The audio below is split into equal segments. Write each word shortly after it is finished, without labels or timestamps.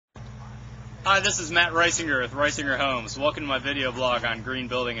Hi, this is Matt Reisinger with Reisinger Homes. Welcome to my video blog on green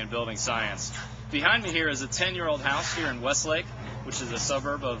building and building science. Behind me here is a 10-year-old house here in Westlake, which is a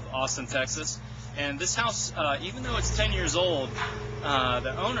suburb of Austin, Texas. And this house, even though it's 10 years old,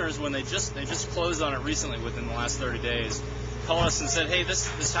 the owners, when they just closed on it recently within the last 30 days, called us and said, hey,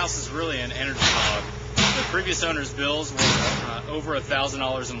 this house is really an energy hog. The previous owner's bills were over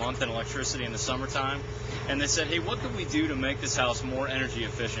 $1,000 a month in electricity in the summertime, and they said, hey, what can we do to make this house more energy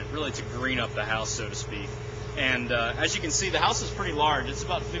efficient, really to green up the house, so to speak. And as you can see, the house is pretty large. It's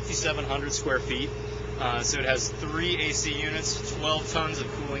about 5,700 square feet, so it has 3 AC units, 12 tons of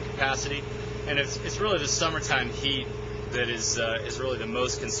cooling capacity, and it's really the summertime heat that is really the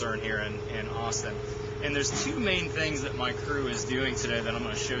most concern here in Austin. And there's 2 main things that my crew is doing today that I'm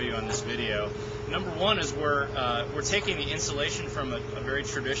going to show you on this video. Number one is we're taking the insulation from a very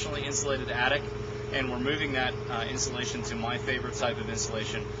traditionally insulated attic, and we're moving that insulation to my favorite type of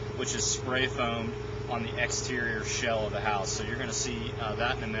insulation, which is spray foamed on the exterior shell of the house. So you're going to see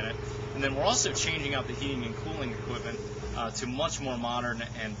that in a minute. And then we're also changing out the heating and cooling equipment to much more modern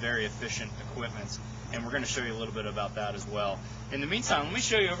and very efficient equipment. And we're going to show you a little bit about that as well. In the meantime, let me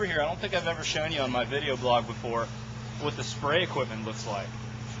show you over here. I don't think I've ever shown you on my video blog before what the spray equipment looks like.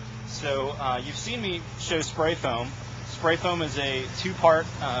 So you've seen me show spray foam. Spray foam is a 2-part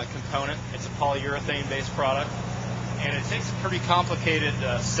component. It's a polyurethane based product, and it takes a pretty complicated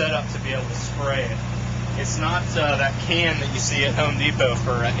setup to be able to spray it. It's not that can that you see at Home Depot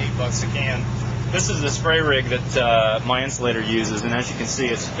for $8 a can. This is the spray rig that my insulator uses, and as you can see,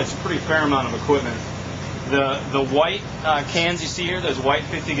 it's a pretty fair amount of equipment. The white cans you see here, those white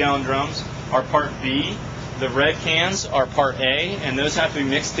 50-gallon drums, are part B. The red cans are part A, and those have to be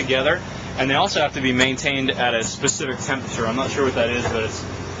mixed together, and they also have to be maintained at a specific temperature. I'm not sure what that is, but it's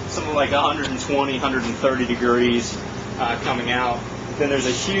something like 120, 130 degrees coming out. Then there's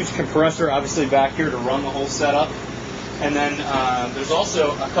a huge compressor, obviously, back here to run the whole setup. And then there's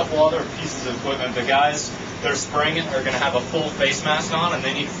also a couple other pieces of equipment. The guys that are spraying it are going to have a full face mask on, and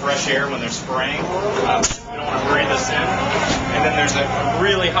they need fresh air when they're spraying. We don't want to breathe this in. And then there's a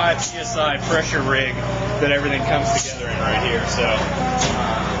really high PSI pressure rig that everything comes together in right here. So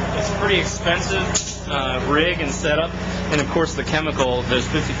it's a pretty expensive rig and setup. And of course, the chemical, those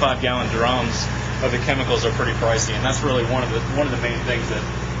 55-gallon drums of the chemicals are pretty pricey, and that's really one of the main things that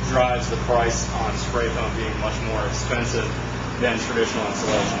drives the price on spray foam being much more expensive than traditional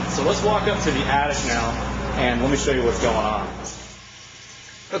insulation. So let's walk up to the attic now, and let me show you what's going on.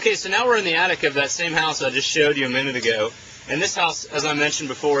 Okay, so now we're in the attic of that same house I just showed you a minute ago. And this house, as I mentioned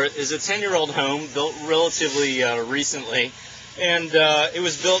before, is a 10-year-old home built relatively recently, and it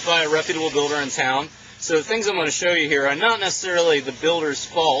was built by a reputable builder in town. So the things I'm going to show you here are not necessarily the builder's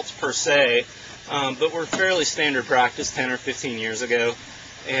fault per se, but were fairly standard practice 10 or 15 years ago.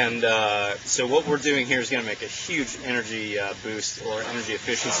 And so what we're doing here is going to make a huge energy boost, or energy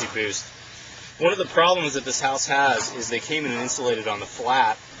efficiency boost. One of the problems that this house has is they came in and insulated on the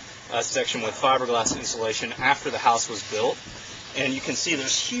flat section with fiberglass insulation after the house was built. And you can see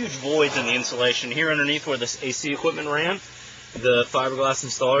there's huge voids in the insulation. Here underneath where this AC equipment ran, the fiberglass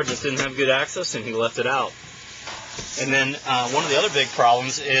installer just didn't have good access, and he left it out. And then one of the other big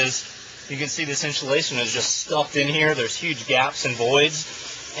problems is you can see this insulation is just stuffed in here. There's huge gaps and voids.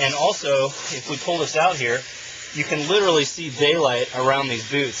 And also, if we pull this out here, you can literally see daylight around these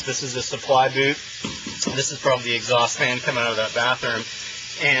boots. This is a supply boot. This is probably the exhaust fan coming out of that bathroom.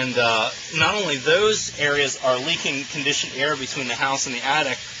 And not only those areas are leaking conditioned air between the house and the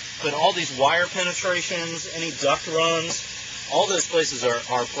attic, but all these wire penetrations, any duct runs, all those places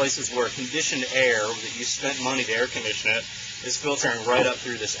are places where conditioned air that you spent money to air condition it is filtering right up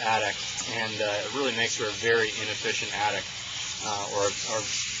through this attic, and it really makes for a very inefficient attic, or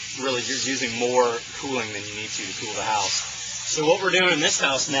really you're using more cooling than you need to cool the house. So what we're doing in this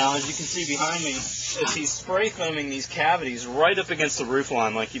house now, as you can see behind me, is he's spray foaming these cavities right up against the roof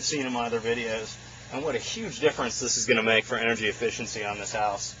line like you've seen in my other videos. And what a huge difference this is going to make for energy efficiency on this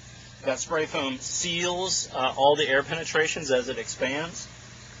house. That spray foam seals all the air penetrations as it expands.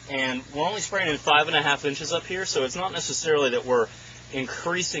 And we're only spraying in 5.5 inches up here, so it's not necessarily that we're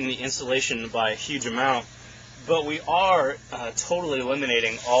increasing the insulation by a huge amount, but we are totally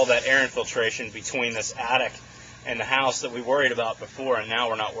eliminating all that air infiltration between this attic and the house that we worried about before, and now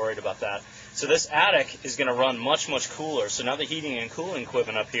we're not worried about that. So this attic is going to run much, much cooler. So now the heating and cooling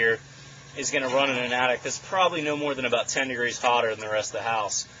equipment up here is going to run in an attic that's probably no more than about 10 degrees hotter than the rest of the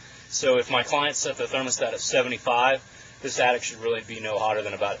house. So if my client set the thermostat at 75, this attic should really be no hotter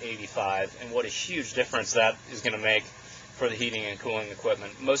than about 85. And what a huge difference that is going to make for the heating and cooling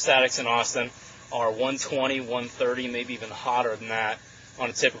equipment. Most attics in Austin are 120, 130, maybe even hotter than that on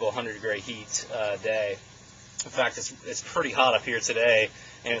a typical 100-degree heat day. In fact, it's pretty hot up here today,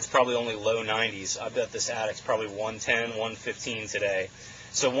 and it's probably only low 90s. I bet this attic's probably 110, 115 today.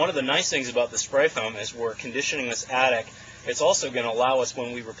 So one of the nice things about the spray foam is we're conditioning this attic. It's also going to allow us,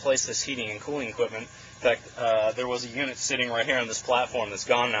 when we replace this heating and cooling equipment. In fact, there was a unit sitting right here on this platform that's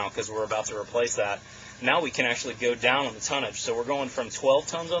gone now because we're about to replace that. Now we can actually go down on the tonnage. So we're going from 12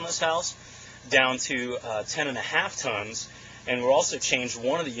 tons on this house down to 10.5 tons. And we'll also change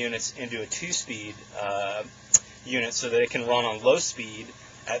one of the units into a 2-speed unit so that it can run on low speed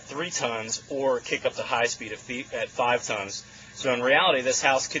at 3 tons or kick up to high speed at 5 tons. So in reality, this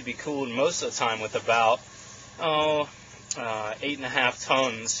house could be cooled most of the time with about 8.5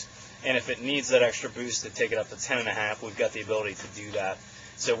 tons. And if it needs that extra boost to take it up to 10.5, we've got the ability to do that.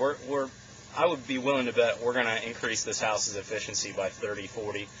 So I would be willing to bet we're going to increase this house's efficiency by 30,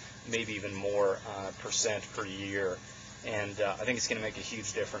 40, maybe even more percent per year. And I think it's going to make a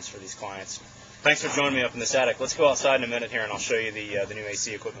huge difference for these clients. Thanks for joining me up in this attic. Let's go outside in a minute here, and I'll show you the new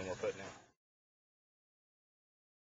AC equipment we're putting in.